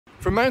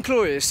From Mount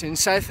Glorious in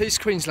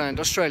southeast Queensland,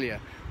 Australia,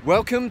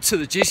 welcome to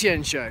the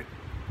GCN Show.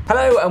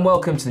 Hello and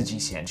welcome to the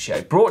GCN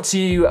Show, brought to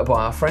you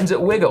by our friends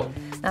at Wiggle.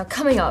 Now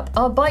coming up,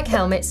 are bike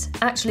helmets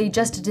actually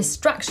just a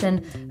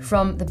distraction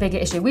from the bigger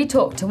issue? We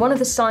talked to one of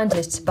the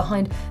scientists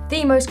behind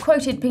the most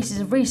quoted pieces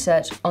of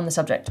research on the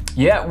subject.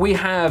 Yeah, we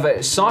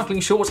have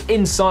cycling shorts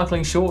in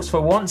cycling shorts for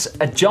once,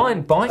 a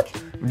giant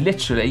bike,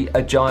 literally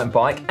a giant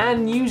bike,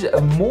 and news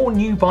of more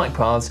new bike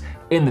paths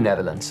in the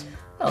Netherlands.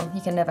 Well,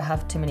 you can never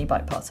have too many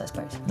bike paths, I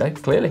suppose. No,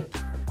 clearly.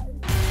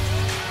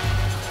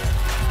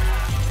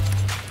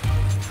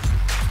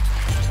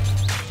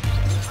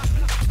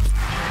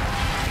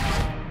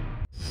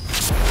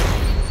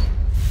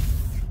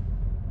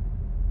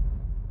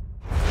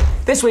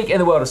 This week in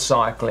the world of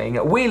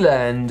cycling, we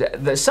learned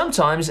that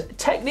sometimes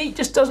technique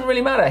just doesn't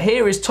really matter.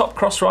 Here is top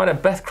cross rider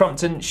Beth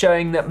Crumpton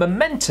showing that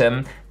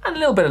momentum and a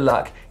little bit of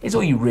luck is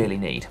all you really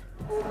need.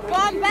 Go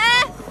on,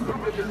 Beth!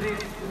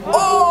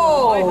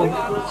 Oh!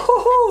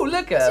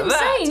 Look at that! It's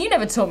insane, you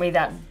never taught me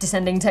that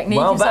descending technique.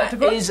 Well, that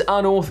is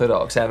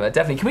unorthodox, Emma,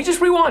 definitely. Can we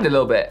just rewind a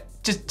little bit?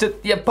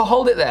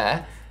 Hold it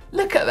there.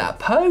 Look at that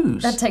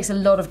pose. That takes a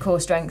lot of core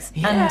strength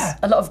and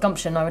a lot of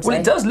gumption, I would say. Well,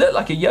 it does look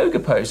like a yoga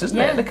pose, doesn't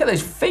it? Look at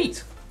those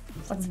feet.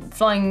 Like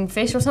flying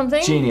fish or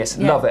something. Genius,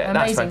 Yeah, love it, amazing.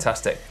 That's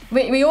fantastic.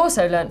 We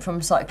also learnt from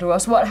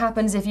Cycleross what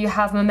happens if you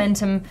have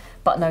momentum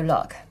but no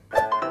luck.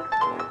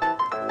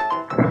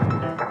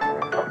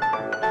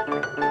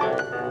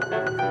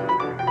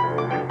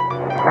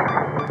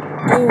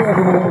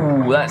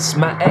 Ooh, that's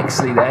Matt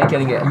Exley there,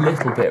 getting it a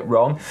little bit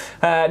wrong.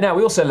 Now,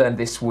 we also learned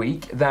this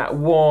week that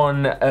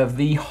one of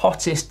the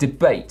hottest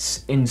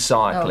debates in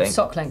cycling... Oh,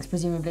 sock length,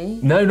 presumably.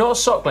 No, not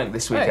sock length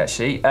this week,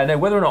 actually. No,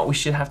 whether or not we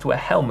should have to wear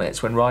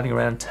helmets when riding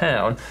around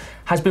town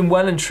has been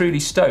well and truly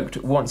stoked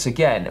once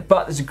again.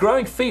 But there's a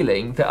growing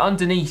feeling that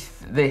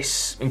underneath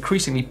this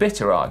increasingly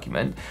bitter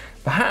argument,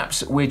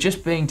 perhaps we're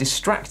just being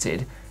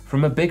distracted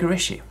from a bigger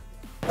issue.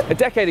 A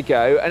decade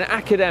ago, an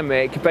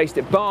academic based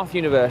at Bath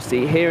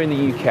University here in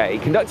the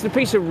UK conducted a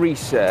piece of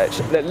research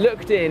that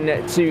looked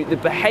into the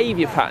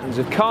behaviour patterns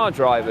of car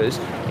drivers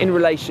in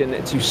relation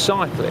to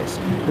cyclists.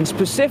 And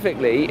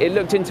specifically, it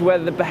looked into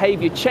whether the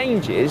behaviour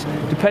changes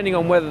depending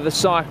on whether the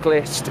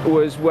cyclist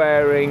was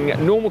wearing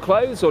normal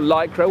clothes or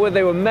lycra, whether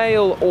they were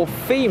male or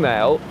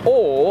female,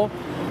 or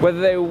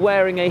whether they were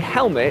wearing a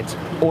helmet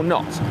or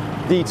not.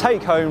 The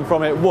take home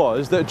from it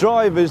was that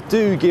drivers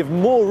do give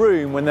more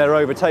room when they're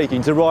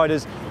overtaking to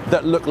riders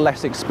that look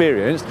less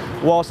experienced,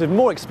 whilst with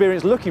more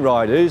experienced looking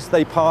riders,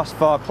 they pass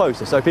far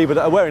closer. So people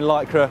that are wearing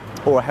lycra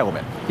or a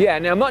helmet. Yeah,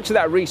 now much of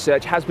that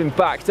research has been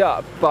backed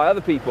up by other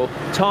people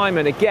time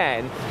and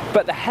again,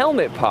 but the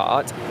helmet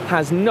part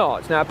has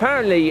not. Now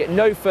apparently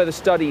no further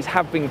studies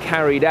have been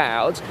carried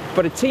out,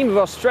 but a team of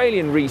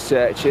Australian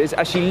researchers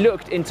actually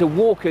looked into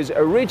Walker's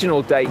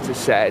original data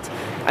set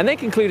and they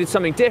concluded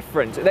something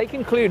different. They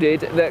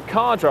concluded that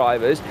car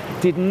drivers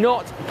did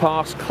not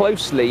pass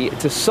closely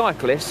to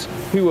cyclists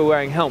who were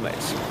wearing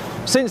helmets.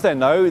 Since then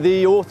though,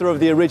 the author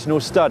of the original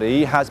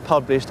study has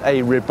published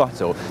a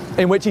rebuttal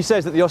in which he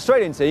says that the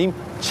Australian team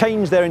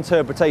changed their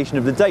interpretation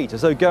of the data,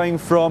 so going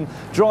from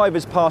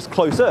drivers pass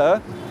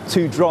closer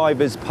to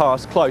drivers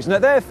pass close, and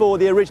that therefore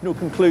the original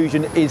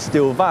conclusion is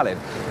still valid.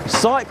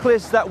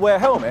 Cyclists that wear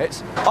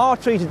helmets are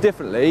treated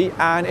differently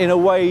and in a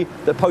way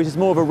that poses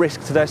more of a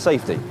risk to their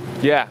safety.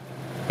 Yeah,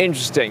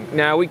 interesting.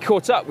 Now we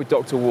caught up with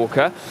Dr.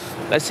 Walker.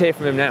 Let's hear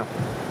from him now.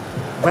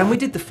 When we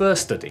did the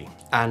first study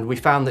and we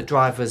found that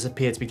drivers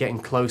appeared to be getting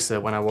closer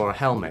when I wore a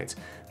helmet,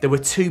 there were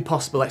two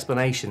possible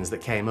explanations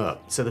that came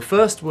up. So the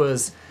first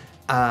was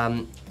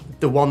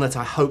the one that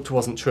I hoped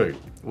wasn't true,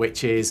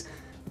 which is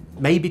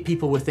maybe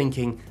people were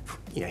thinking,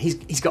 you know,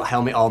 he's got a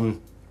helmet on,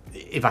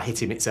 if I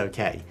hit him it's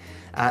okay.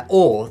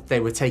 Or they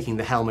were taking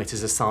the helmet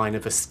as a sign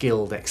of a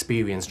skilled,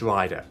 experienced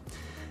rider.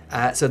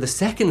 So the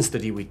second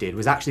study we did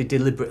was actually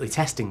deliberately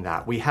testing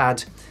that. We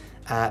had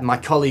my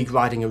colleague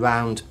riding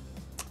around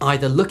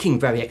either looking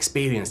very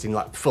experienced in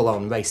like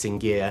full-on racing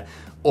gear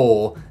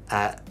or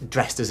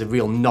dressed as a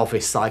real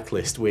novice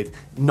cyclist with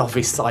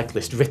novice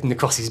cyclist written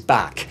across his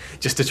back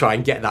just to try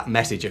and get that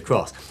message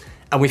across.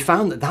 And we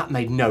found that that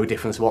made no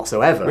difference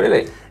whatsoever.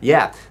 Really?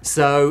 Yeah,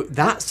 so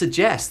that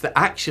suggests that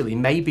actually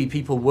maybe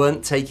people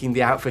weren't taking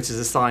the outfit as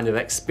a sign of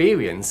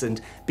experience and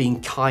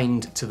being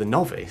kind to the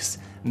novice.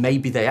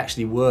 Maybe they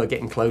actually were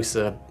getting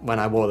closer when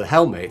I wore the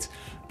helmet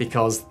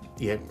because,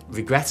 you know,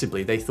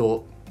 regrettably, they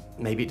thought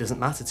maybe it doesn't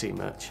matter too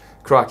much.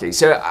 Crikey.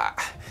 So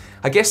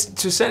I guess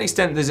to a certain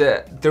extent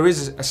there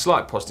is a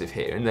slight positive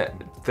here in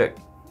that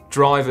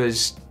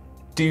drivers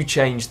do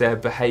change their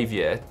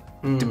behaviour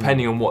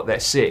depending on what they're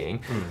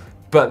seeing.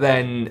 But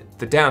then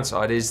the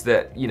downside is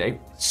that, you know,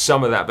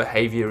 some of that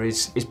behaviour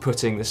is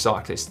putting the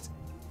cyclist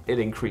at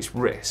increased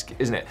risk,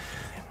 isn't it?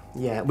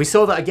 Yeah, we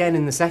saw that again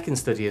in the second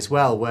study as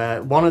well,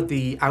 where one of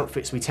the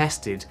outfits we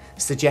tested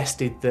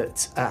suggested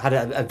that, had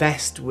a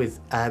vest with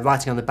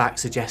writing on the back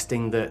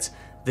suggesting that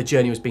the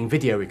journey was being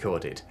video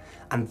recorded.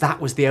 And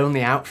that was the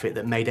only outfit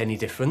that made any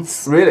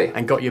difference. Really?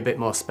 And got you a bit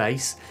more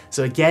space.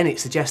 So again, it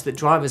suggests that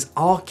drivers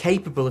are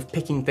capable of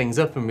picking things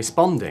up and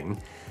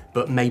responding,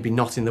 but maybe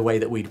not in the way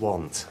that we'd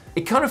want.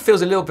 It kind of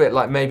feels a little bit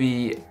like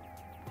maybe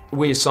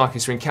we as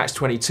cyclists are in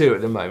catch-22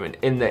 at the moment,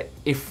 in that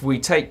if we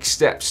take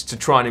steps to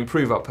try and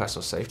improve our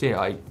personal safety,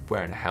 like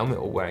wearing a helmet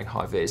or wearing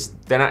high vis,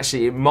 then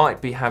actually it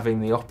might be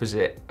having the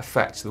opposite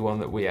effect to the one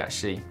that we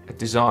actually are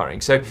desiring.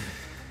 So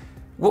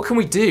what can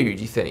we do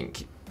you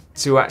think,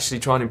 to actually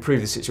try and improve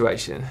the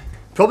situation?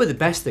 Probably the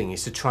best thing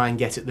is to try and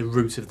get at the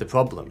root of the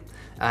problem.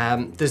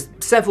 There's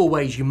several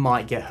ways you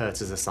might get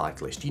hurt as a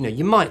cyclist. You know,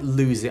 you might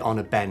lose it on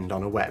a bend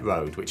on a wet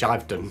road, which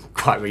I've done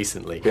quite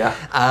recently.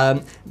 Yeah.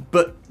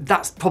 But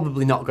that's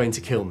probably not going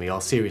to kill me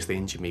or seriously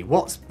injure me.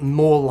 What's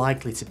more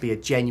likely to be a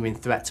genuine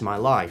threat to my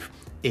life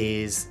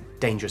is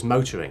dangerous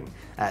motoring.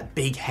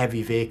 Big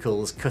heavy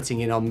vehicles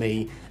cutting in on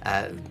me,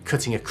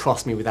 cutting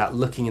across me without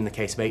looking, in the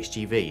case of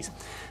HGVs.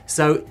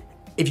 So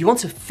if you want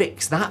to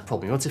fix that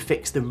problem, you want to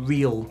fix the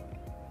real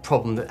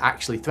problem that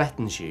actually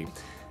threatens you,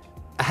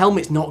 a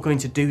helmet's not going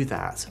to do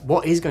that.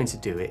 What is going to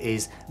do it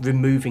is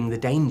removing the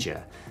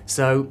danger.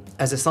 So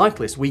as a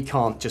cyclist, we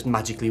can't just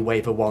magically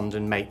wave a wand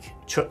and make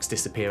trucks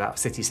disappear out of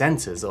city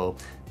centres, or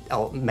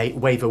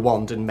wave a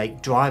wand and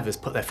make drivers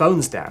put their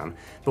phones down.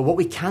 But what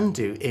we can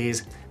do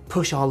is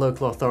push our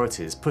local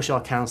authorities, push our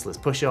councillors,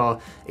 push our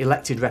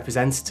elected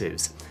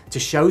representatives to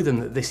show them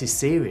that this is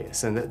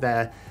serious and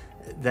that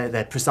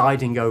they're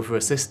presiding over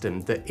a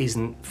system that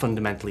isn't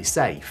fundamentally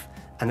safe,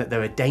 and that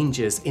there are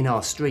dangers in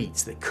our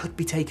streets that could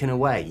be taken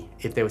away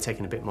if they were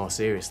taken a bit more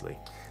seriously.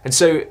 And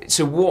so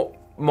what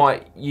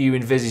might you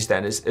envisage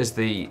then as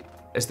the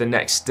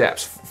next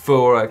steps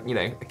for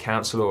a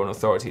council or an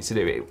authority to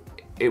do?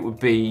 It would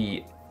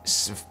be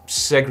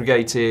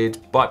segregated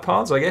bike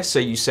paths, I guess, so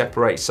you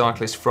separate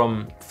cyclists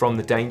from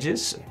the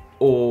dangers,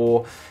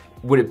 or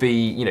would it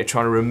be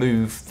trying to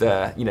remove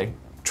the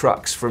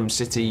trucks from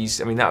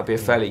cities? I mean, that would be a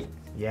fairly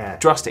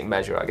drastic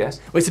measure, I guess.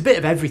 Well, it's a bit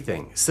of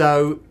everything.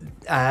 So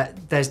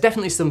there's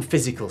definitely some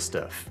physical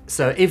stuff.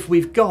 So if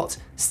we've got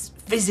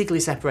physically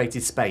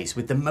separated space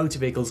with the motor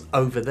vehicles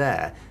over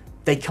there,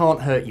 they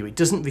can't hurt you. It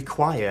doesn't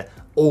require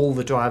all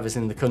the drivers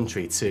in the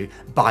country to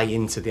buy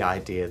into the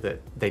idea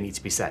that they need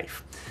to be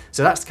safe.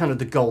 So that's kind of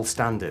the gold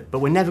standard, but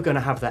we're never going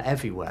to have that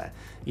everywhere.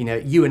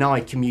 You and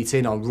I commute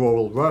in on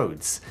rural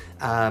roads.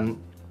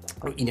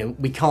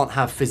 We can't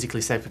have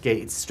physically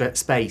segregated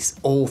space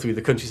all through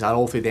the countryside,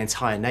 all through the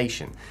entire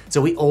nation.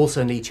 So we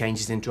also need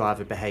changes in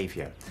driver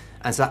behaviour.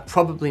 And so that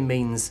probably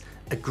means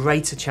a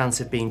greater chance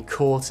of being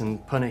caught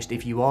and punished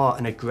if you are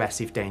an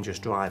aggressive, dangerous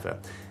driver.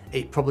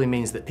 It probably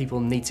means that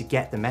people need to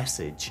get the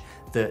message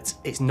that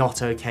it's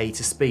not okay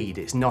to speed,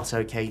 it's not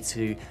okay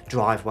to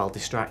drive while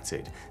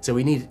distracted. So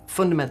we need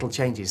fundamental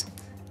changes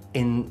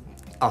in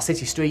our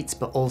city streets,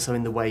 but also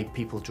in the way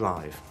people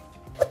drive.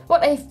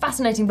 What a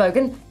fascinating bloke,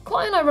 and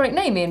quite an ironic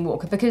name, Ian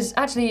Walker, because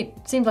actually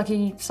it seems like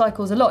he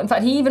cycles a lot. In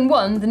fact, he even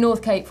won the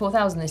North Cape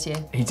 4000 this year.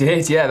 He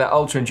did, yeah, that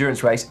ultra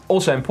endurance race.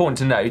 Also important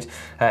to note,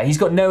 he's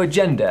got no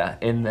agenda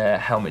in the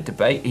helmet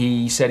debate.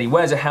 He said he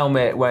wears a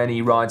helmet when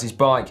he rides his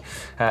bike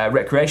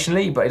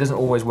recreationally, but he doesn't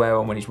always wear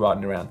one when he's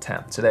riding around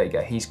town. So there you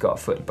go, he's got a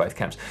foot in both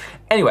camps.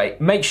 Anyway,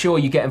 make sure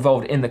you get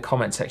involved in the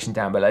comment section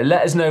down below.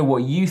 Let us know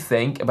what you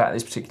think about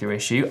this particular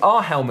issue.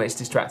 Are helmets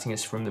distracting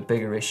us from the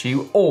bigger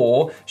issue,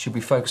 or should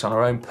we focus on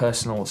our own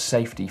personal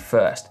safety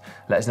first?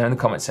 Let us know in the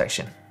comment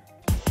section.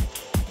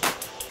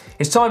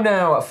 It's time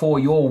now for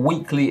your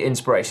weekly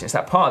inspiration. It's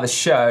that part of the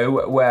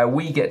show where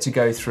we get to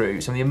go through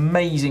some of the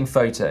amazing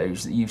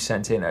photos that you've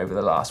sent in over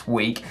the last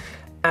week.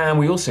 And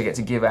we also get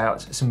to give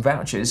out some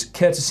vouchers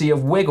courtesy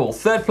of Wiggle.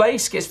 Third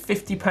place gets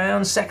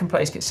 £50, second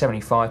place gets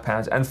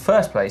 £75, and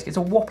first place gets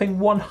a whopping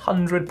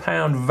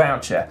 £100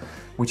 voucher,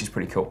 which is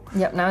pretty cool.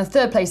 Yep, now in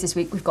third place this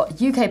week we've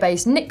got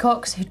UK-based Nick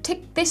Cox, who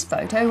took this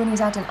photo when he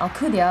was out in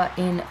Alcudia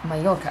in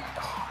Mallorca.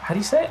 How do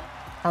you say it?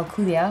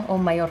 Alcudia or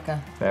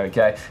Mallorca. There we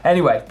go.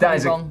 Anyway,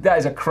 that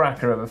is a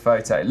cracker of a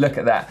photo. Look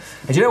at that.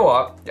 And you know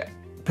what?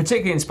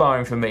 Particularly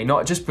inspiring for me,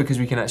 not just because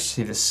we can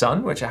actually see the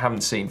sun, which I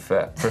haven't seen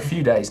for a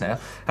few days now,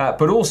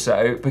 but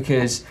also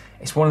because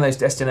it's one of those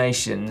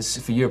destinations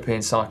for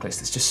European cyclists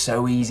that's just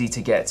so easy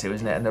to get to,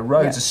 isn't it? And the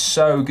roads are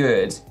so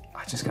good.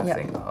 I just gotta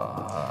think, oh,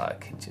 I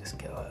could just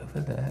go over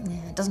there.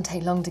 Yeah, it doesn't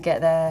take long to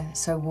get there. It's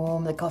so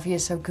warm, the coffee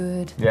is so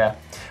good. Yeah.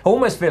 I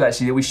almost feel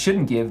actually that we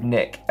shouldn't give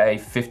Nick a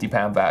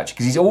 £50 voucher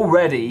because he's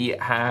already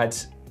had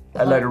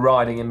a load of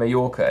riding in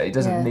Mallorca. He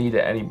doesn't need it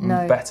any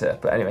better.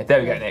 But anyway,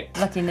 there we go, Nick.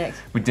 Lucky Nick.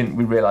 We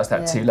realised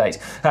that too late.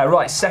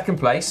 Right, second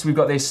place. We've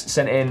got this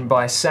sent in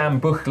by Sam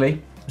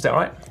Buckley. Is that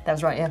right? That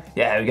was right, yeah.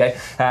 Yeah, there we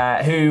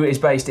go. Who is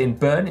based in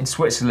Bern in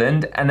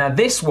Switzerland. And now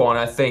this one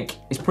I think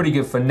is pretty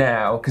good for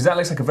now because that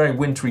looks like a very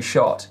wintry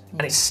shot.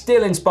 And it's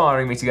still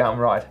inspiring me to go out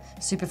and ride.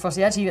 Super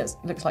frosty. Actually, that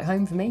looks like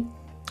home for me.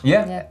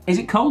 Yeah? Is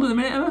it cold at the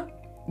minute, Emma?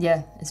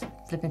 Yeah, it's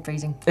flipping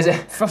freezing. Is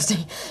it?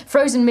 Frosty.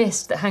 Frozen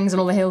mist that hangs on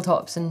all the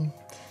hilltops and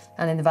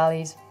in the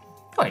valleys.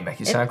 Oh, you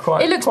make it sound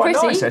quite It looks quite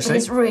pretty, nice, but actually.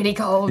 it's really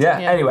cold. Yeah,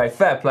 anyway,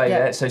 fair play Yeah.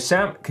 there. So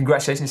Sam,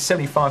 congratulations,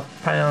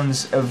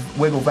 £75 of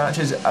Wiggle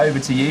vouchers over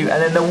to you.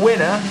 And then the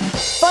winner...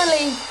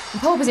 Finally, in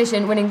pole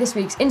position, winning this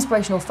week's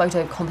inspirational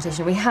photo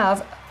competition, we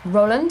have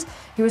Roland,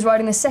 who was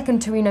riding the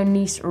second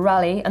Torino-Nice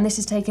rally, and this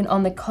is taken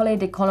on the Colle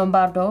di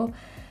Colombardo,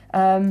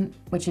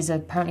 which is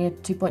apparently a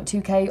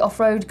 2.2k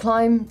off-road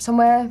climb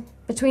somewhere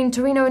between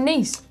Torino and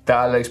Nice.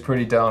 That looks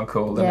pretty darn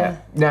cool, doesn't it?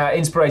 Now,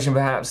 inspiration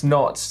perhaps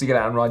not to get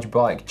out and ride your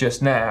bike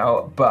just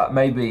now, but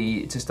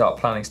maybe to start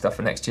planning stuff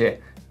for next year.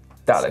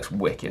 That looks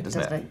wicked,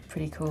 doesn't it? Does look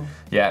pretty cool.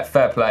 Yeah,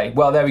 fair play.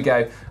 Well, there we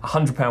go.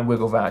 £100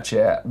 Wiggle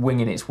voucher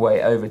winging its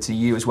way over to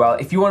you as well.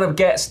 If you want to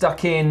get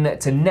stuck in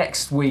to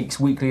next week's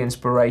weekly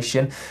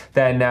inspiration,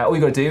 then all you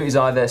got to do is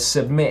either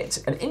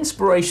submit an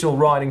inspirational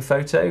riding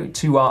photo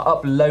to our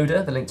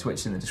uploader, the link to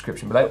which is in the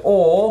description below,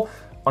 or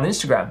on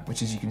Instagram,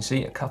 which, as you can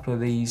see, a couple of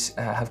these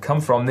have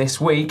come from this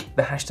week.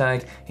 The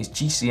hashtag is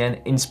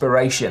GCN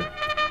Inspiration.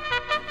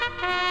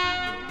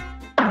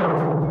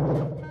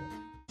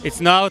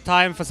 It's now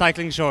time for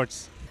cycling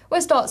shorts.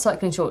 We'll start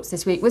cycling shorts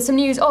this week with some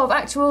news of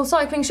actual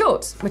cycling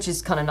shorts, which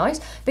is kind of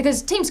nice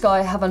because Team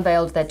Sky have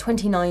unveiled their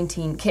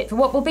 2019 kit for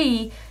what will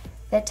be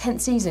their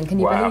 10th season. Can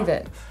you believe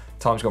it?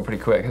 Time's gone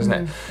pretty quick,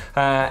 hasn't it?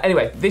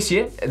 Anyway, this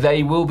year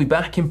they will be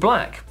back in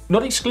black.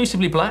 Not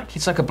exclusively black,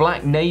 it's like a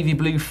black navy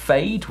blue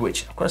fade,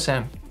 which I've got to say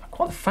I'm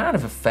quite a fan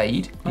of a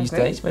fade these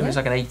days. Maybe it's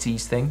like an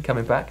 80s thing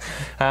coming back.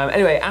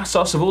 Anyway,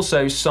 ASOS have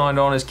also signed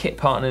on as kit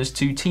partners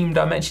to Team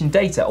Dimension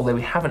Data, although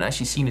we haven't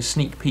actually seen a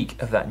sneak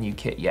peek of that new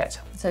kit yet.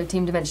 So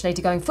Team Dimension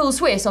Data going full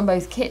Swiss on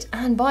both kit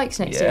and bikes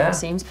next year, it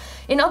seems.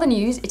 In other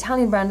news,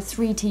 Italian brand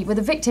 3T were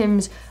the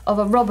victims of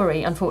a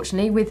robbery,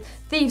 unfortunately, with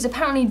thieves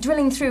apparently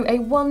drilling through a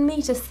 1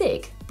 metre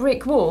thick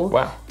brick wall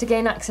to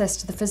gain access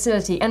to the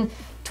facility. And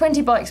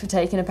 20 bikes were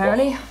taken,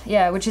 apparently.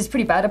 Yeah, which is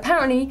pretty bad.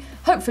 Apparently,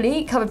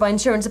 hopefully, covered by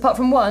insurance, apart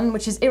from one,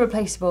 which is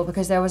irreplaceable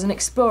because there was an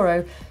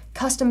Exploro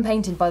custom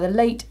painted by the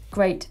late,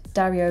 great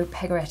Dario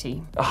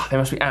Pegoretti. Oh, they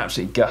must be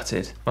absolutely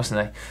gutted,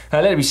 mustn't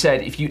they? Let it be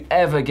said, if you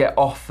ever get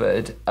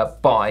offered a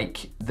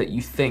bike that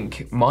you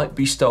think might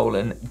be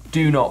stolen,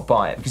 do not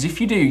buy it. Because if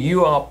you do,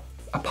 you are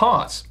a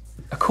cause,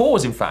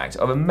 in fact,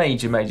 of a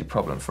major, major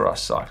problem for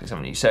us cyclists,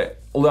 haven't you? So,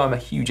 although I'm a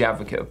huge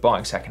advocate of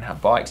buying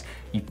second-hand bikes,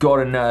 you've got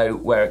to know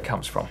where it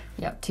comes from.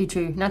 Yep, too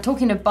true. Now,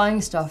 talking of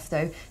buying stuff,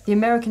 though, the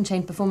American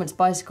chain Performance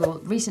Bicycle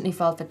recently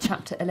filed for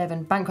Chapter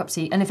 11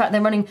 bankruptcy, and in fact,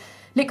 they're running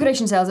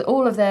liquidation sales at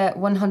all of their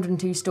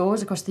 102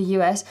 stores across the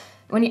US.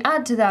 When you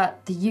add to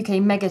that the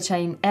UK mega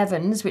chain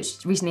Evans,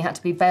 which recently had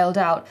to be bailed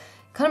out,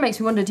 kind of makes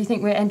me wonder, do you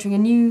think we're entering a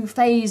new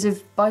phase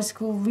of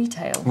bicycle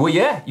retail? Well,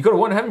 yeah, you've got to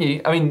wonder, haven't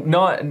you? I mean,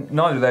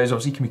 neither of those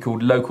obviously can be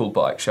called local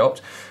bike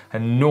shops,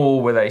 and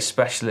nor were they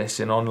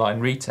specialists in online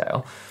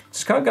retail.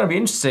 It's kind of going to be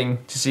interesting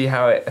to see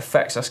how it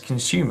affects us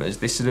consumers,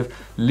 this sort of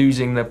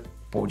losing the,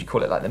 what would you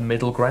call it, like the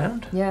middle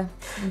ground? Yeah,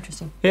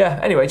 interesting. Yeah,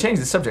 anyway, change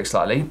the subject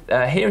slightly.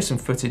 Here is some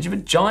footage of a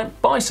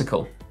giant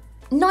bicycle.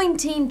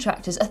 19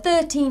 tractors, a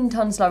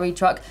 13-ton slurry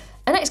truck,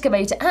 an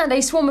excavator and a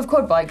swarm of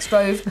quad bikes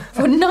drove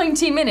for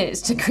 90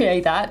 minutes to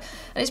create that.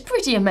 And it's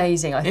pretty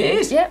amazing, I think. It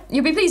is? Yeah,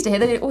 you'll be pleased to hear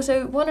that it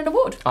also won an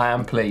award. I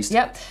am pleased.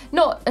 Yep,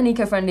 not an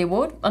eco-friendly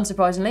award,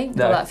 unsurprisingly, for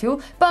that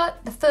fuel,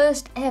 but the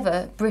first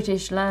ever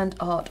British Land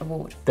Art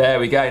Award.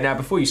 There we go. Now,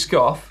 before you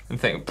scoff and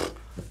think,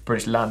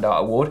 British Land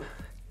Art Award,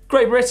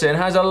 Great Britain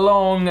has a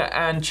long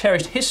and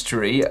cherished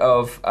history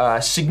of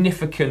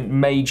significant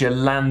major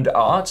land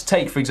art.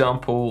 Take, for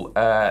example,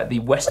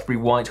 the Westbury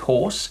White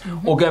Horse,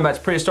 or going back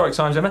to prehistoric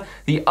times, Emma,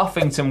 the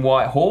Uffington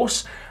White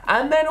Horse,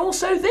 and then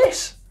also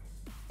this.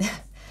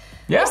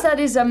 Yes, that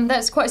is,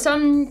 that's quite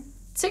some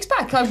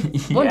six-pack. I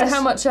wonder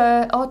how much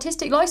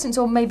artistic license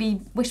or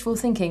maybe wishful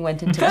thinking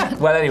went into that.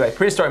 Well, anyway,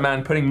 prehistoric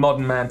man putting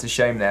modern man to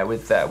shame there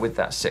with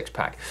that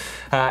six-pack.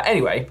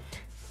 Anyway,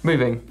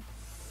 moving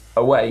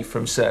away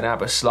from Cern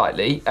Abbas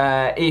slightly.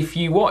 If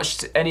you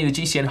watched any of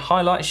the GCN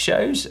highlight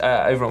shows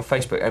over on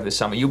Facebook over the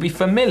summer, you'll be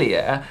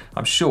familiar,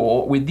 I'm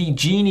sure, with the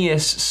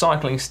genius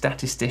cycling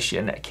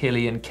statistician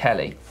Killian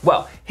Kelly.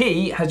 Well,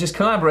 he has just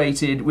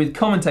collaborated with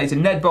commentator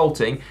Ned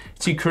Boulting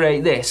to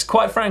create this,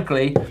 quite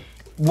frankly,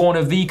 one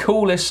of the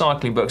coolest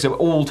cycling books of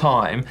all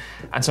time,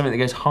 and something that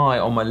goes high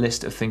on my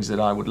list of things that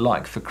I would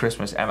like for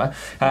Christmas, Emma.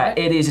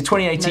 It is a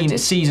 2018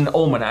 season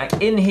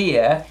almanac. In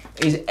here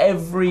is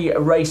every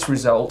race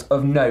result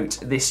of note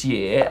this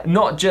year,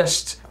 not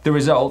just the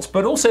results,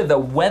 but also the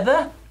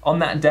weather on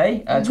that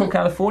day. Talk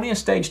California,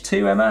 stage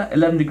 2, Emma,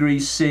 11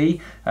 degrees C,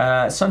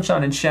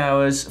 sunshine and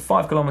showers,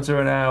 5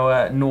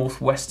 km/h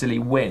northwesterly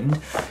wind.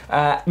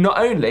 Not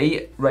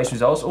only race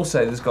results,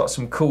 also there's got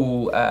some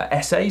cool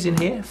essays in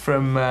here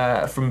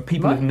from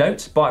people of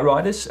note, bike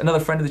riders, another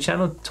friend of the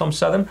channel, Tom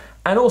Southam,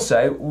 and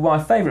also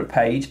my favourite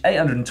page,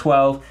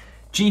 812,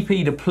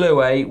 GP de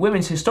Plouay,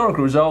 women's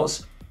historical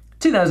results,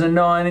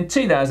 2009 and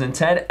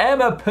 2010,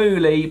 Emma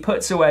Pooley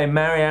puts away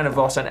Marianne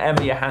Vos and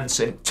Emma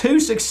Johansson. 2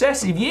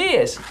 successive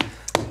years.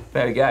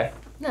 There we go.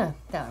 No,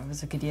 that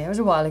was a good year. It was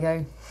a while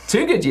ago.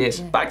 2 good years,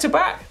 back to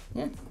back.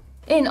 Yeah.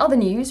 In other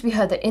news, we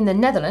heard that in the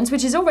Netherlands,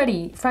 which is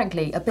already,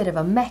 frankly, a bit of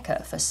a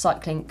mecca for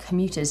cycling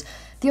commuters,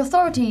 the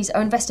authorities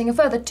are investing a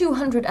further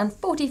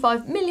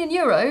 245 million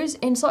euros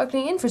in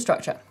cycling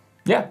infrastructure.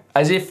 Yeah,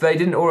 as if they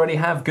didn't already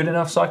have good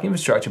enough cycling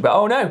infrastructure, but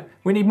oh no,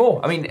 we need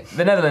more. I mean,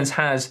 the Netherlands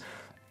has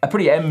a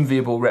pretty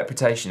enviable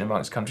reputation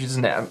amongst countries,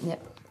 doesn't it? Yeah.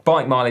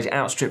 Bike mileage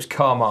outstrips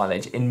car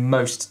mileage in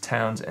most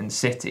towns and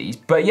cities,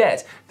 but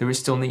yet there is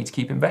still need to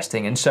keep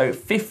investing. And so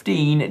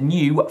 15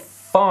 new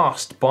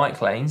fast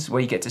bike lanes where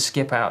you get to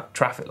skip out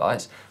traffic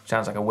lights,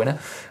 sounds like a winner,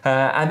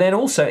 and then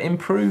also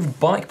improved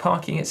bike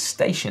parking at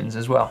stations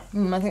as well.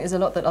 I think there's a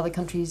lot that other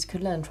countries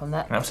could learn from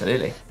that.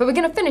 Absolutely. But we're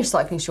going to finish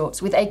Cycling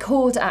Shorts with a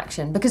call to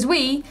action, because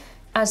we,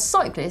 as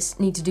cyclists,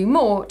 need to do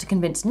more to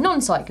convince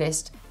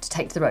non-cyclists to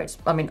take to the roads.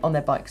 I mean, on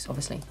their bikes,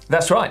 obviously.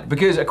 That's right,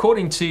 because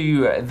according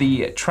to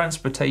the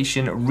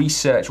Transportation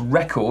Research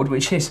Record,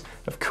 which is,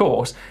 of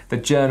course, the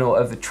journal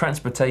of the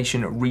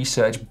Transportation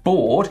Research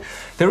Board,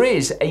 there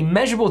is a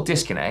measurable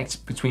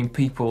disconnect between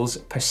people's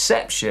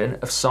perception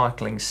of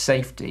cycling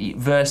safety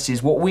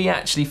versus what we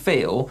actually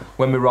feel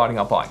when we're riding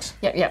our bikes.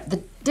 Yeah. The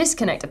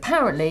disconnect,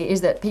 apparently, is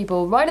that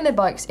people riding their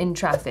bikes in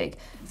traffic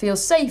feel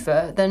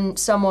safer than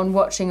someone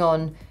watching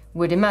on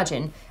would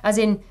imagine. As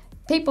in,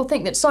 people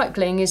think that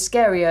cycling is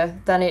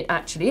scarier than it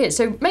actually is.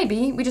 So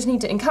maybe we just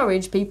need to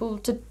encourage people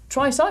to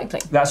try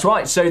cycling. That's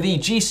right. So the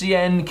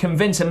GCN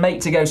Convince a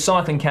Mate to Go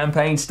cycling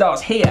campaign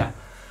starts here.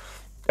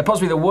 At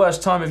possibly the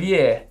worst time of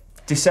year,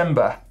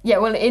 December. Yeah,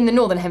 well, in the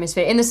Northern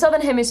Hemisphere. In the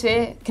Southern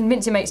Hemisphere,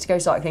 convince your mates to go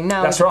cycling.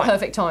 Now is the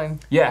perfect time.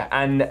 Yeah,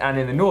 and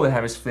in the Northern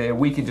Hemisphere,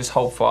 we can just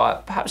hold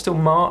fire, perhaps till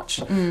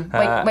March.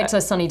 Wait till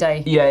a sunny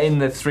day. Yeah, in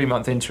the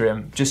 3-month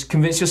interim, just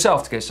convince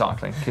yourself to go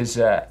cycling, because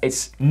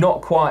it's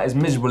not quite as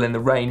miserable in the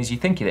rain as you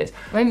think it is.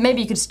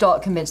 Maybe you could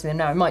start convincing them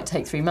now. It might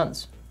take 3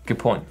 months. Good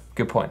point.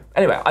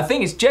 Anyway, I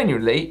think it's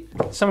genuinely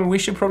something we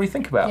should probably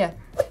think about. Yeah.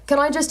 Can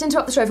I just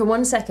interrupt the show for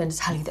 1 second to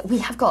tell you that we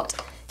have got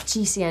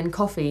GCN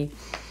coffee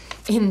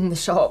in the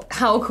shop.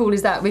 How cool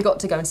is that? We got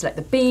to go and select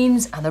the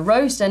beans and the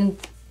roast, and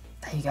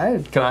there you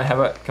go. Can I have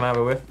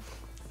a whiff?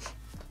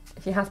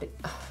 If you have to.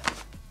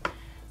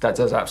 That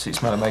does absolutely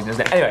smell amazing,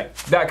 doesn't it? Anyway,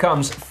 that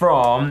comes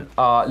from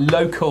our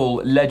local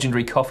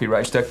legendary coffee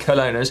roaster,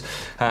 Colonna's,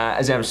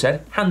 as Emma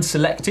said,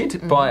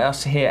 hand-selected by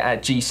us here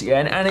at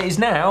GCN, and it is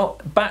now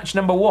batch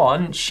number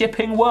 1,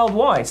 shipping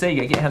worldwide. So there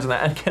you go, get your hands on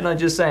that. And can I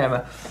just say,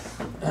 Emma,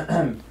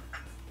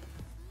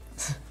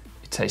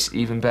 it tastes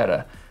even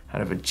better out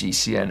of a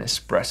GCN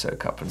espresso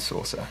cup and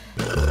saucer.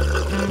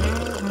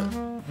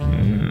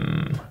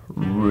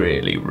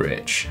 Really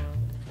rich.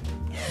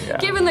 Yeah.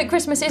 Given that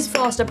Christmas is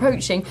fast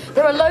approaching,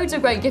 there are loads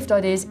of great gift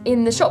ideas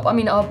in the shop. I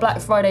mean, our Black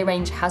Friday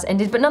range has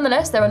ended, but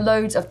nonetheless, there are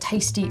loads of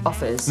tasty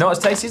offers. Not as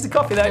tasty as the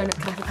coffee, though. No,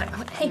 can I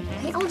have it back? Hey,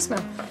 I want to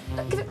smell.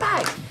 No, give it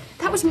back.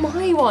 That was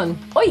my one.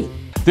 Oi!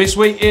 This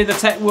week in the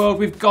tech world,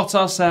 we've got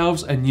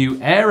ourselves a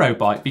new aero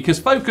bike because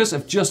Focus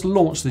have just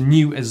launched the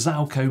new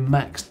Azalco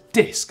Max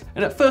Disc.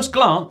 And at first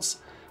glance,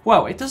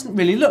 well, it doesn't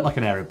really look like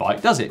an aero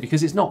bike, does it?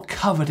 Because it's not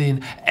covered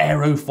in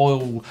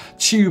aerofoil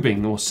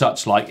tubing or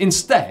such like.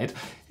 Instead,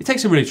 it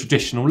takes a really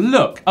traditional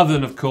look, other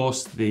than, of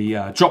course,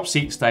 the drop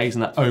seat stays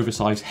and that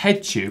oversized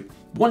head tube.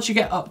 Once you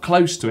get up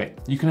close to it,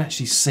 you can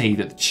actually see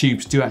that the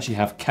tubes do actually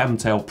have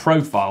camtail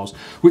profiles,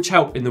 which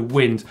help in the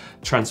wind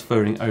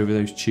transferring over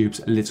those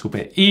tubes a little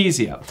bit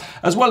easier,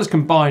 as well as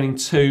combining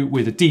two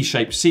with a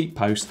D-shaped seat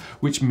post,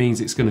 which means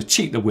it's going to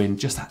cheat the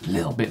wind just that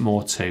little bit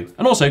more too,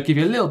 and also give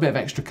you a little bit of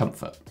extra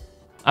comfort.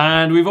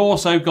 And we've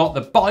also got the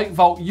Bike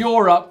Vault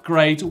Your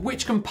Upgrade,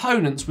 which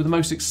components were the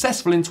most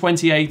successful in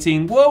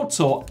 2018 World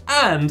Tour,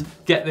 and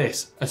get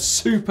this, a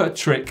super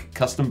trick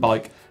custom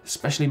bike,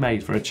 especially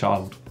made for a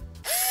child.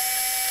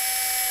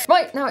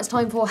 Right, now it's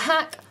time for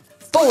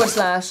hack/bodge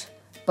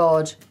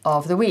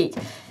of the week.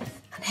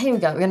 And here we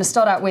go, we're going to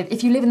start out with,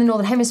 if you live in the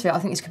Northern Hemisphere, I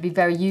think this could be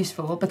very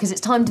useful because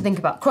it's time to think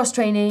about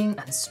cross-training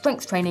and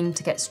strength training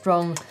to get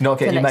strong. Not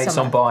getting your mates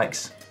summer. on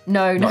bikes.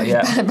 No,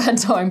 bad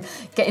time.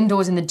 Get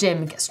indoors in the gym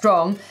and get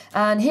strong.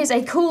 And here's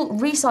a cool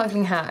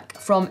recycling hack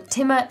from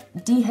Timmer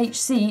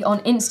DHC on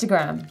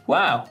Instagram.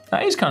 Wow,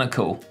 that is kind of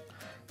cool.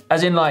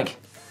 As in, like,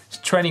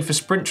 training for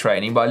sprint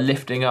training by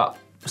lifting up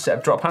a set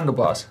of drop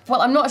handlebars.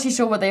 Well, I'm not actually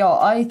sure what they are.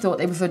 I thought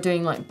they were for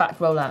doing like back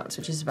rollouts,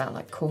 which is about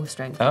like core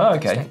strength. Oh,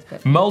 okay.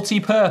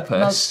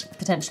 Multi-purpose.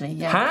 Potentially,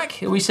 yeah.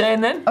 Hack, are we saying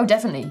then? Oh,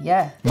 definitely,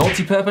 yeah.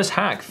 Multi-purpose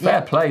hack,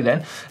 fair play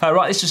then.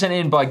 Right, this was sent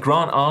in by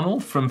Grant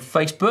Arnold from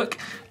Facebook.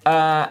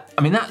 I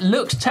mean, that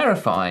looks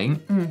terrifying.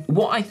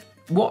 What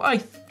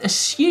I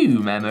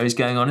assume, Emma, is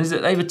going on is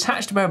that they've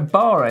attached about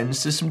bar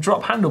ends to some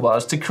drop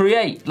handlebars to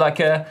create like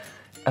a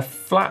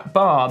flat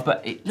bar,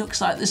 but it looks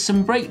like there's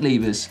some brake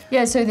levers.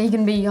 Yeah, so that he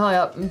can be high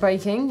up and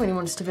braking when he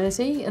wants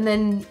stability, and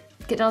then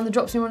get down the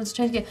drops when he wants to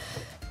change gear.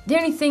 The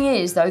only thing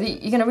is, though, that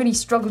you're going to really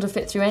struggle to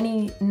fit through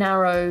any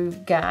narrow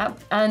gap,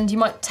 and you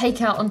might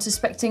take out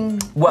unsuspecting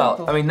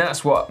people. I mean,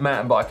 that's what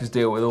mountain bikers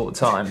deal with all the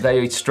time.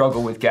 They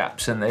struggle with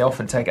gaps, and they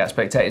often take out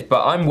spectators,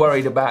 but I'm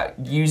worried about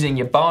using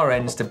your bar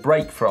ends to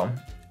brake from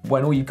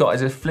when all you've got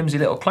is a flimsy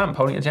little clamp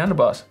holding it to your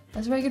handlebars.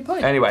 That's a very good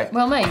point. Anyway,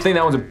 well made. I think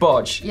that one's a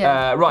bodge.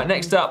 Yeah. Right,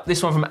 next up,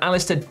 this one from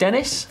Alistair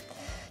Dennis.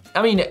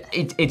 I mean,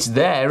 it's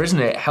there, isn't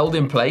it? Held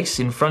in place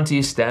in front of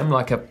your stem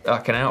like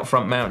an out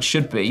front mount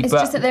should be. It's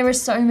just that there are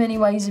so many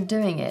ways of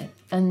doing it,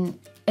 and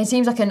it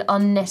seems like an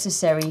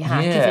unnecessary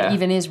hack, if it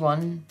even is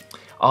one.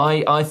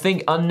 I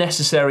think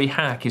unnecessary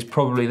hack is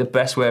probably the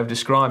best way of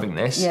describing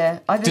this. Yeah.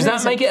 Does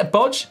that make it a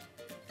bodge?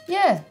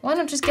 Yeah. Why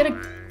not just get a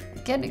mount?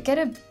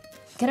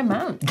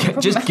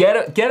 Just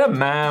get a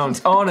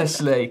mount,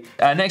 honestly.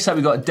 Next up,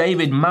 we've got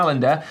David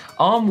Malander.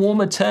 Arm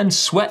warmer turned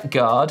sweat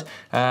guard.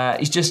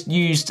 He's just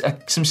used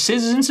some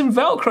scissors and some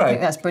Velcro. I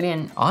think that's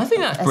brilliant. I think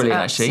that's brilliant,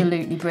 actually.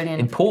 Absolutely brilliant.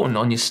 Important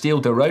on your steel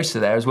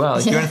DeRosa there as well.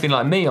 If you're anything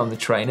like me on the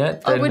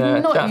trainer,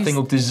 then that thing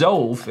will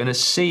dissolve in a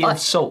sea of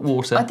salt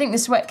water. I think the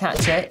sweat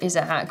catcher is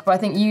a hack, but I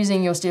think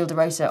using your steel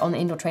DeRosa on the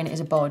indoor trainer is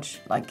a bodge.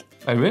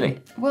 Oh, really?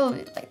 Well,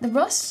 like the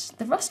rust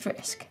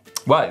risk.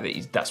 Well,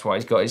 that's why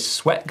he's got his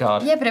sweat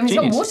guard. Yeah, but I mean,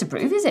 it's not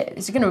waterproof, is it?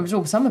 It's going to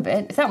absorb some of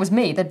it. If that was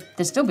me,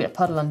 there'd still be a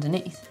puddle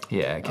underneath.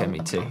 Yeah, it can be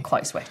too. I'm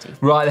quite sweaty.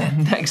 Right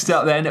then, next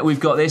up then, we've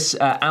got this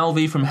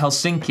Alvi from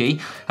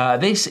Helsinki.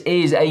 This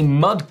is a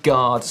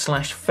mudguard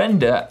 /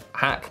 fender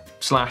hack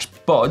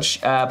 / bodge,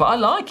 but I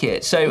like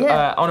it. So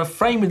on a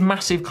frame with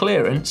massive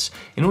clearance,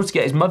 in order to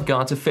get his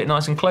mudguard to fit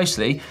nice and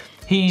closely,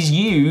 he's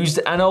used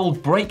an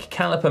old brake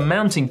caliper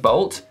mounting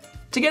bolt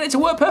to get it to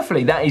work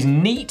perfectly. That is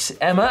neat,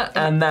 Emma,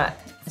 and that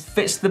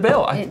fits the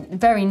bill.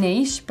 Very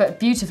niche, but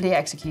beautifully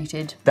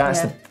executed.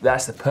 That's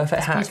the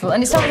perfect hack. Beautiful.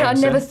 And it's something I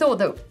never thought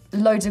that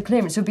loads of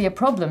clearance would be a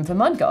problem for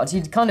mudguards.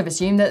 You'd kind of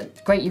assume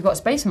that, great, you've got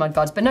space for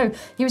mudguards, but no,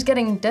 he was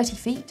getting dirty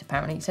feet,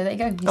 apparently. So there you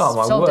go. He's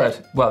solved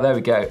it. Well, there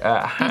we go.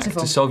 A hack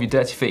to solve your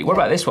dirty feet. What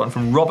about this one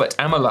from Robert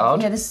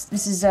Amillard? Yeah, this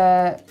is,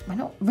 we're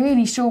not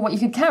really sure what you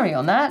could carry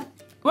on that.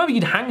 Well,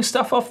 you'd hang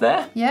stuff off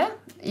there. Yeah,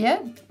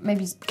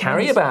 maybe.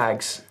 Carrier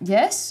bags.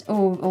 Yes,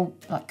 or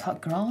like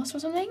cut grass or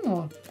something,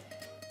 or...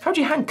 How do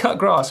you hang cut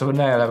grass off a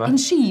nail, Emma? In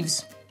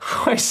sheaves.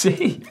 I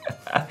see.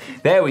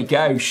 There we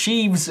go.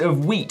 Sheaves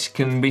of wheat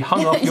can be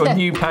hung off your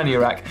new pannier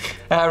rack.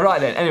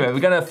 Right then, anyway, we're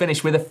going to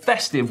finish with a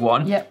festive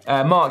one. Yep.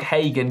 Mark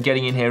Hagan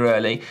getting in here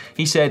early.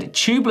 He said,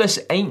 tubeless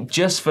ain't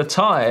just for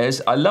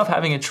tyres. I love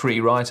having a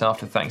tree right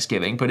after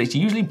Thanksgiving, but it's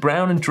usually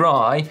brown and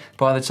dry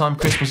by the time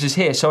Christmas is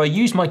here. So I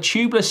used my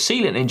tubeless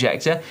sealant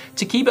injector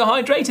to keep it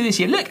hydrated this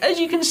year. Look, as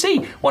you can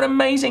see, what an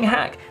amazing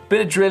hack.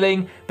 Bit of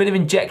drilling, bit of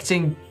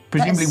injecting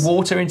presumably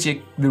water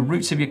into the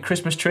roots of your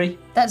Christmas tree.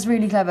 That's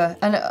really clever.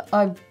 And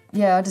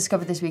I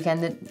discovered this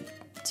weekend that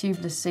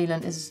tubeless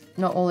sealant is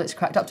not all it's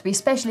cracked up to be,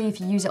 especially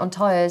if you use it on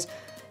tyres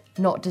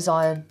not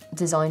designed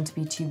to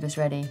be tubeless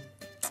ready.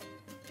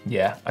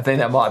 Yeah, I think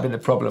that might have been the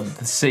problem.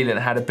 The sealant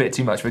had a bit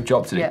too much of a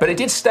job to do, but it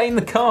did stain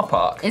the car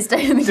park. It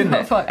stained the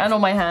car park and on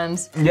my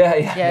hands. Yeah,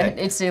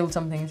 it sealed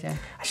some things. Yeah.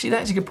 Actually,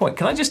 that's a good point.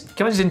 Can I just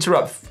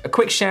interrupt? A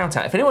quick shout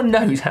out. If anyone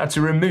knows how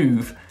to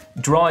remove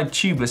dried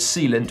tubeless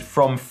sealant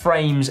from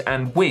frames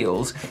and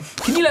wheels,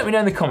 can you let me know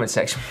in the comment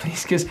section,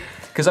 please?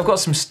 Because I've got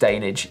some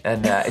stainage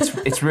and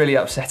it's really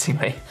upsetting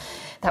me.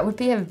 That would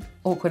be an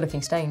awkward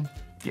looking stain.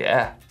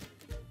 Yeah.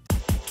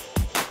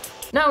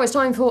 Now it's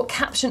time for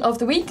Caption of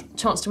the Week.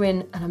 Chance to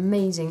win an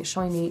amazing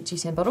shiny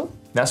GCN bottle.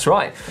 That's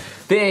right.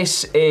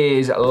 This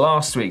is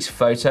last week's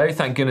photo.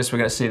 Thank goodness we're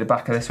going to see the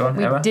back of this one,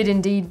 Emma. We did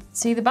indeed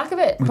see the back of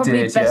it.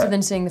 Probably better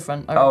than seeing the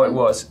front. Oh, it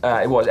was.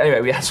 It was.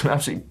 Anyway, we had some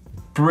absolutely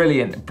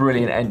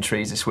brilliant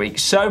entries this week.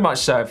 So much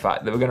so, in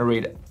fact, that we're going to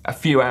read a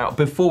few out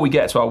before we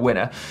get to our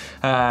winner.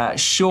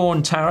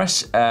 Sean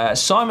Tarras.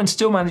 Simon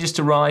still manages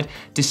to ride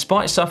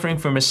despite suffering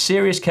from a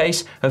serious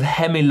case of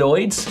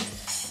hemilloids.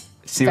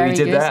 See what he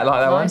did there? I like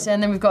that one. Nice.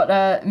 And then we've got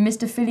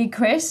Mr. Philly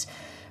Chris.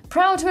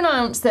 Proud to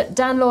announce that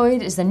Dan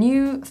Lloyd is the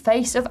new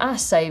face of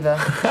Ass Saver.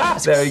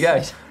 There we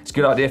go. It's a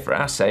good idea for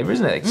Ass Saver,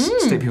 isn't it?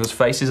 Stick people's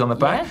faces on the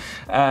back.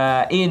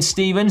 Yeah. Ian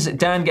Stevens.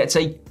 Dan gets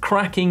a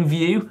cracking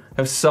view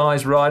of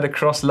Size Ride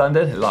across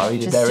London. Like we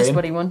did there, just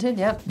what he wanted,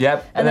 yep.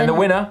 Yep. And then the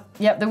winner.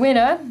 Yep, the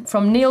winner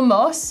from Neil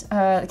Moss.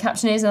 The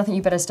caption is, and I think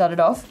you better start it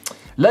off.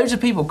 Loads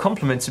of people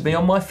complimented me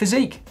on my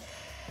physique.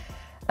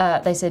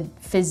 They said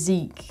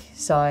physique,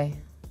 Si.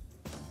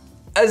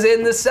 As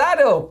in the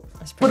saddle.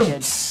 That's pretty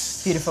good.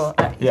 Beautiful.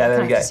 Yeah,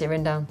 there we go. See it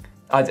written down.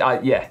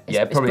 Yeah,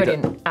 it's probably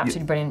brilliant.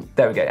 Absolutely brilliant.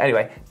 There we go.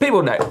 Anyway,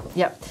 people know.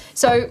 Yep.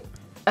 So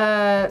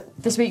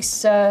this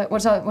week's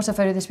what's our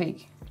photo this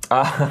week?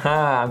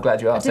 I'm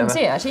glad you asked, Emma. I didn't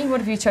see it actually. What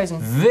have you chosen?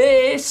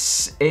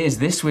 This is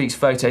this week's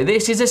photo.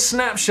 This is a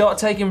snapshot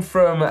taken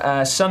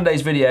from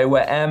Sunday's video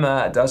where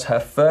Emma does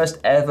her first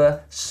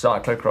ever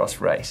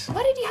cyclocross race.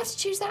 Why did you have to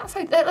choose that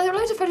photo? There are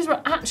loads of photos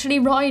where I'm actually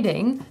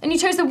riding, and you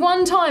chose the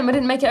one time I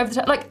didn't make it over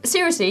the top. Like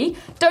seriously,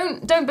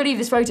 don't believe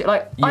this photo.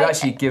 Like you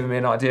actually given me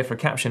an idea for a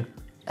caption.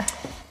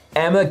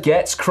 Emma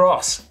gets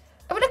cross.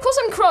 But of course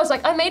I'm cross.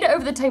 Like I made it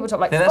over the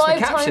tabletop like 5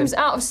 times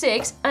out of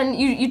 6, and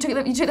you took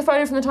the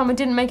photo from the time I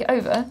didn't make it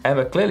over.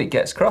 Emma clearly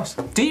gets cross.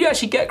 Do you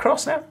actually get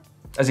cross now?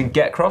 As in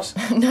get cross?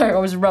 No, I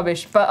was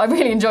rubbish, but I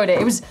really enjoyed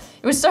it. It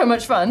was so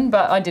much fun,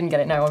 but I didn't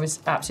get it. No, I was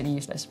absolutely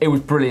useless. It was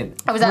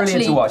brilliant. I was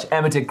brilliant to watch.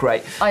 Emma did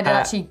great. I did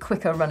actually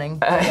quicker running.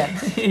 Yeah.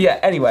 Yeah.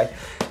 Anyway.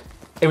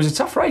 It was a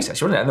tough race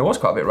actually, wasn't it? And there was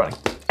quite a bit of running.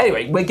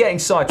 Anyway, we're getting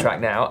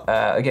sidetracked now,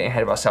 getting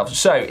ahead of ourselves.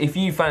 So if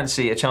you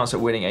fancy a chance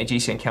at winning a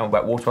GCN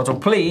Camelback water bottle,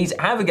 please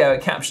have a go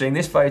at capturing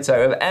this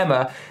photo of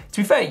Emma.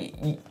 To be fair,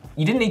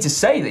 you didn't need to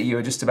say that you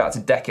were just about to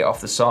deck it off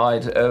the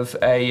side of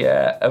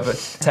a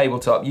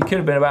tabletop. You could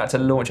have been about to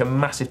launch a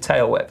massive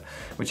tail whip,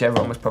 which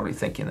everyone was probably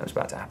thinking that was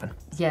about to happen.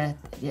 Yeah,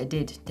 it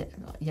did.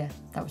 Yeah,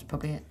 that was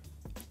probably it.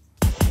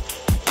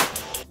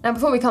 Now,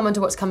 before we come on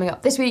to what's coming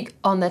up this week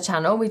on the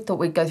channel, we thought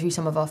we'd go through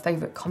some of our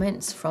favourite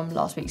comments from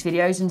last week's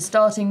videos, and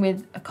starting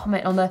with a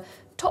comment on the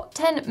top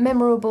 10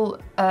 memorable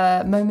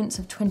moments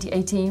of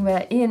 2018,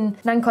 where Ian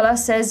Nancola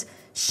says,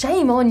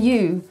 "Shame on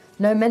you.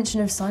 No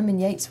mention of Simon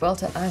Yates'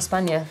 Vuelta a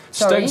España."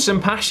 Stoked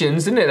some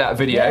passions, didn't it, that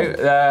video?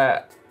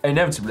 Yeah.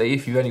 Inevitably,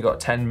 if you've only got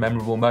 10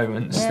 memorable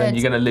moments, then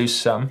you're going to lose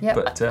some. Yeah,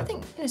 but I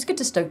think it's good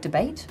to stoke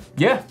debate.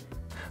 Yeah.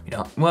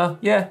 Well,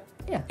 yeah.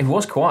 It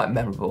was quite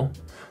memorable.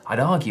 I'd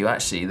argue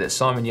actually that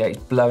Simon Yates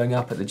blowing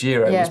up at the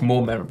Giro was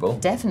more memorable.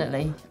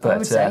 Definitely, but, I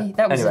would say.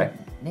 That was anyway.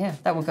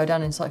 That will go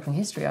down in cycling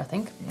history, I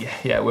think.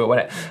 Yeah, we'll win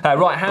it.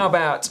 Right, how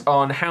about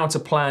on how to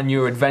plan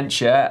your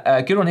adventure?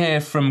 Good one here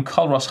from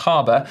Culross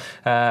Harbour,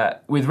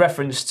 with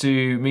reference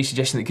to me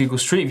suggesting that Google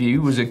Street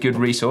View was a good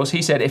resource.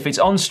 He said, if it's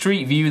on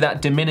Street View,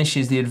 that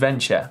diminishes the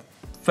adventure.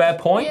 Fair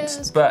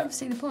point, but I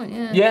see the point.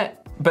 Yeah,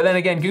 but then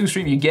again, Google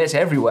Street View gets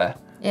everywhere.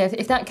 Yeah,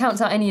 if that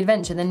counts out any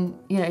adventure, then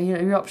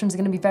your options are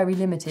going to be very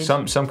limited.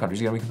 Some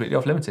countries are going to be completely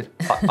off limited.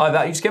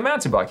 Either you just go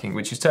mountain biking,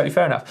 which is totally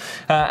fair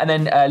enough. And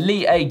then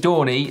Lee A.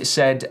 Dorney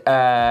said,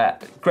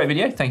 great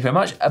video, thank you very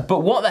much.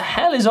 But what the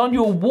hell is on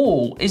your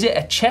wall? Is it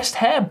a chest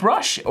hair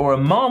brush or a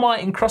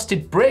Marmite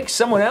encrusted brick?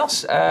 Someone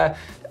else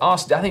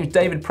asked, I think it was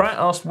David Pratt,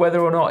 asked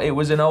whether or not it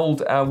was an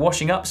old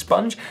washing up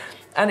sponge.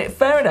 And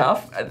fair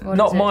enough,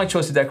 not my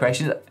choice of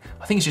decoration.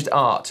 I think it's just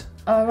art.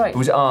 Oh, right. It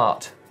was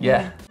art,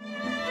 yeah.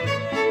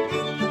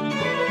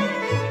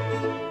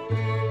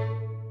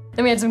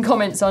 Then we had some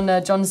comments on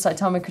John's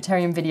Saitama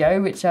Criterium video,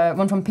 which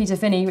one from Peter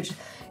Finney, which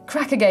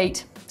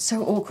Crackergate,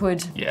 so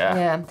awkward.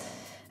 Yeah.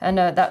 And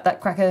that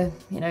cracker,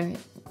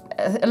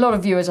 a lot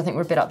of viewers I think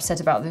were a bit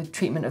upset about the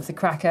treatment of the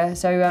cracker.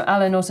 So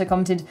Alan also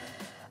commented,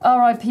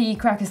 "R.I.P.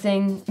 cracker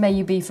thing, may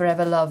you be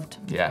forever loved."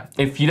 Yeah.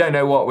 If you don't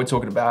know what we're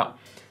talking about,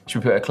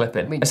 should we put a clip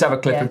in? Let's have a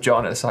clip of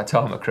John at the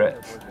Saitama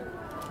Crit.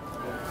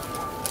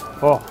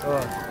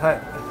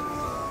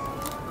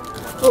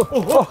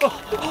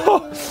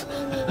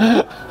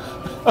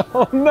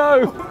 Oh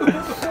no!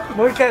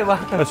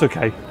 That's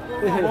okay.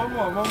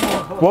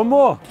 One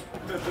more.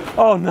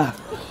 Oh no!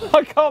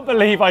 I can't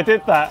believe I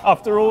did that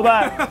after all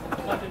that.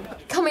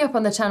 Coming up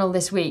on the channel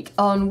this week,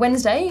 on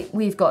Wednesday,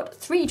 we've got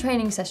 3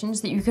 training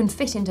sessions that you can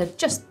fit into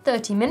just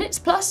 30 minutes,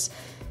 plus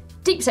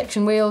deep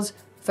section wheels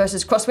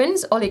versus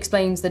crosswinds. Ollie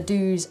explains the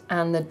do's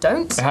and the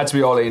don'ts. It had to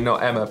be Ollie,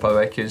 not Emma, by the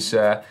way, because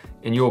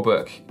in your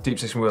book, deep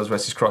section wheels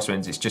versus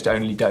crosswinds, it's just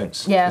only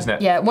don'ts, isn't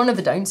it? Yeah, one of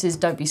the don'ts is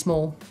don't be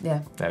small,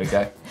 yeah. There we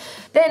go.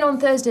 Then on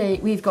Thursday,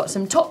 we've got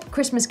some top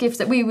Christmas gifts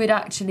that we would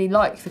actually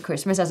like for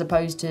Christmas, as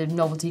opposed to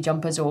novelty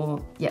jumpers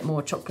or yet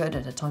more chocolate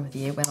at a time of the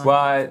year when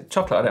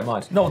chocolate I don't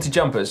mind. Novelty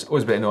jumpers,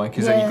 always a bit annoying,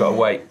 because then you've got to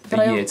wait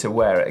a year to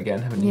wear it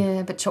again, haven't you?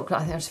 Yeah, but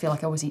chocolate, I just feel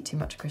like I always eat too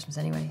much at Christmas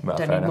anyway. Well,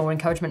 don't need more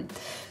encouragement.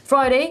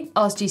 Friday,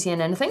 ask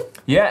GCN anything.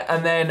 Yeah,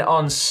 and then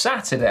on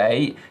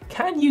Saturday,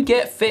 can you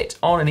get fit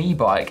on an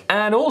e-bike?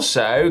 And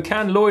also,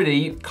 can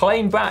Lloydie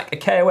claim back a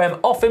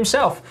KOM off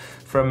himself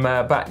from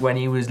back when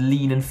he was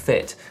lean and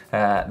fit?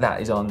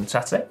 That is on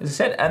Saturday, as I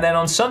said. And then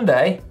on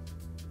Sunday,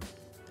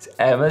 it's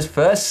Emma's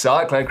first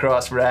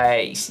cyclocross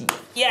race.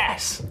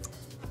 Yes!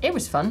 It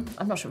was fun.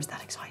 I'm not sure it was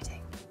that exciting.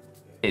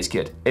 It's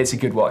good. It's a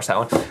good watch, that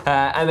one.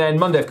 And then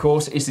Monday, of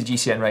course, is the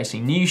GCN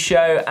Racing News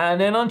Show.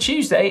 And then on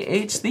Tuesday,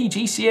 it's the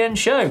GCN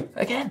Show.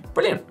 Again,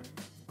 brilliant.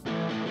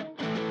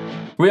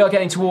 We are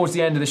getting towards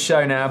the end of the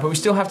show now, but we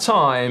still have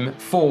time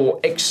for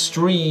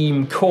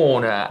Extreme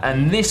Corner.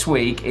 And this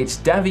week, it's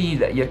David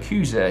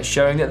Yakuza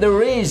showing that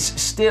there is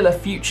still a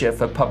future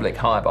for public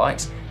hire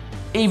bikes,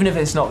 even if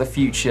it's not the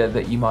future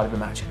that you might have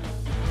imagined.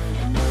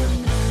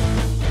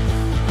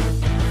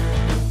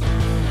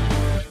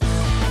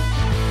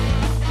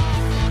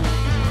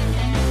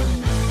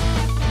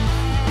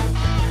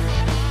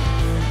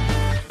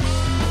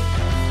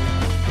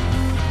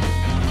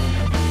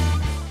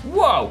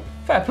 Whoa!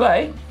 Fair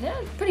play. Yeah,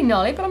 pretty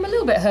gnarly, but I'm a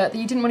little bit hurt that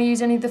you didn't want to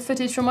use any of the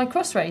footage from my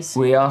cross race.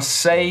 We are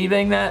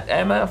saving that,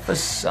 Emma, for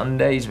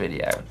Sunday's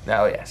video.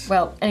 Oh, yes.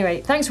 Well,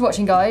 anyway, thanks for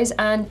watching, guys,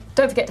 and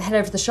don't forget to head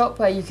over to the shop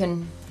where you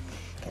can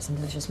get some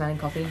delicious smelling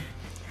coffee.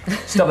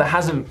 Stuff that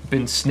hasn't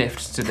been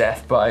sniffed to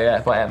death by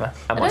Emma and myself.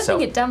 I don't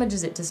think it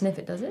damages it to sniff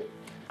it, does it?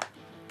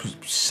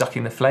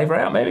 Sucking the flavour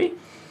out, maybe?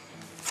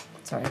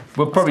 Sorry.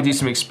 We'll probably do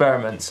some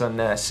experiments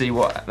and see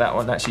what that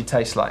one actually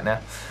tastes like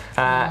now.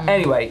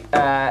 Anyway,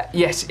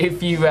 yes,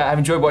 if you have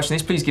enjoyed watching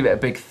this, please give it a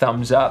big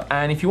thumbs up.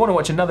 And if you want to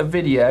watch another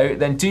video,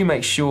 then do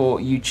make sure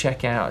you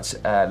check out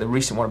the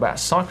recent one about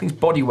cycling's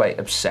body weight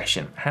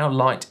obsession. How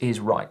light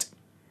is right.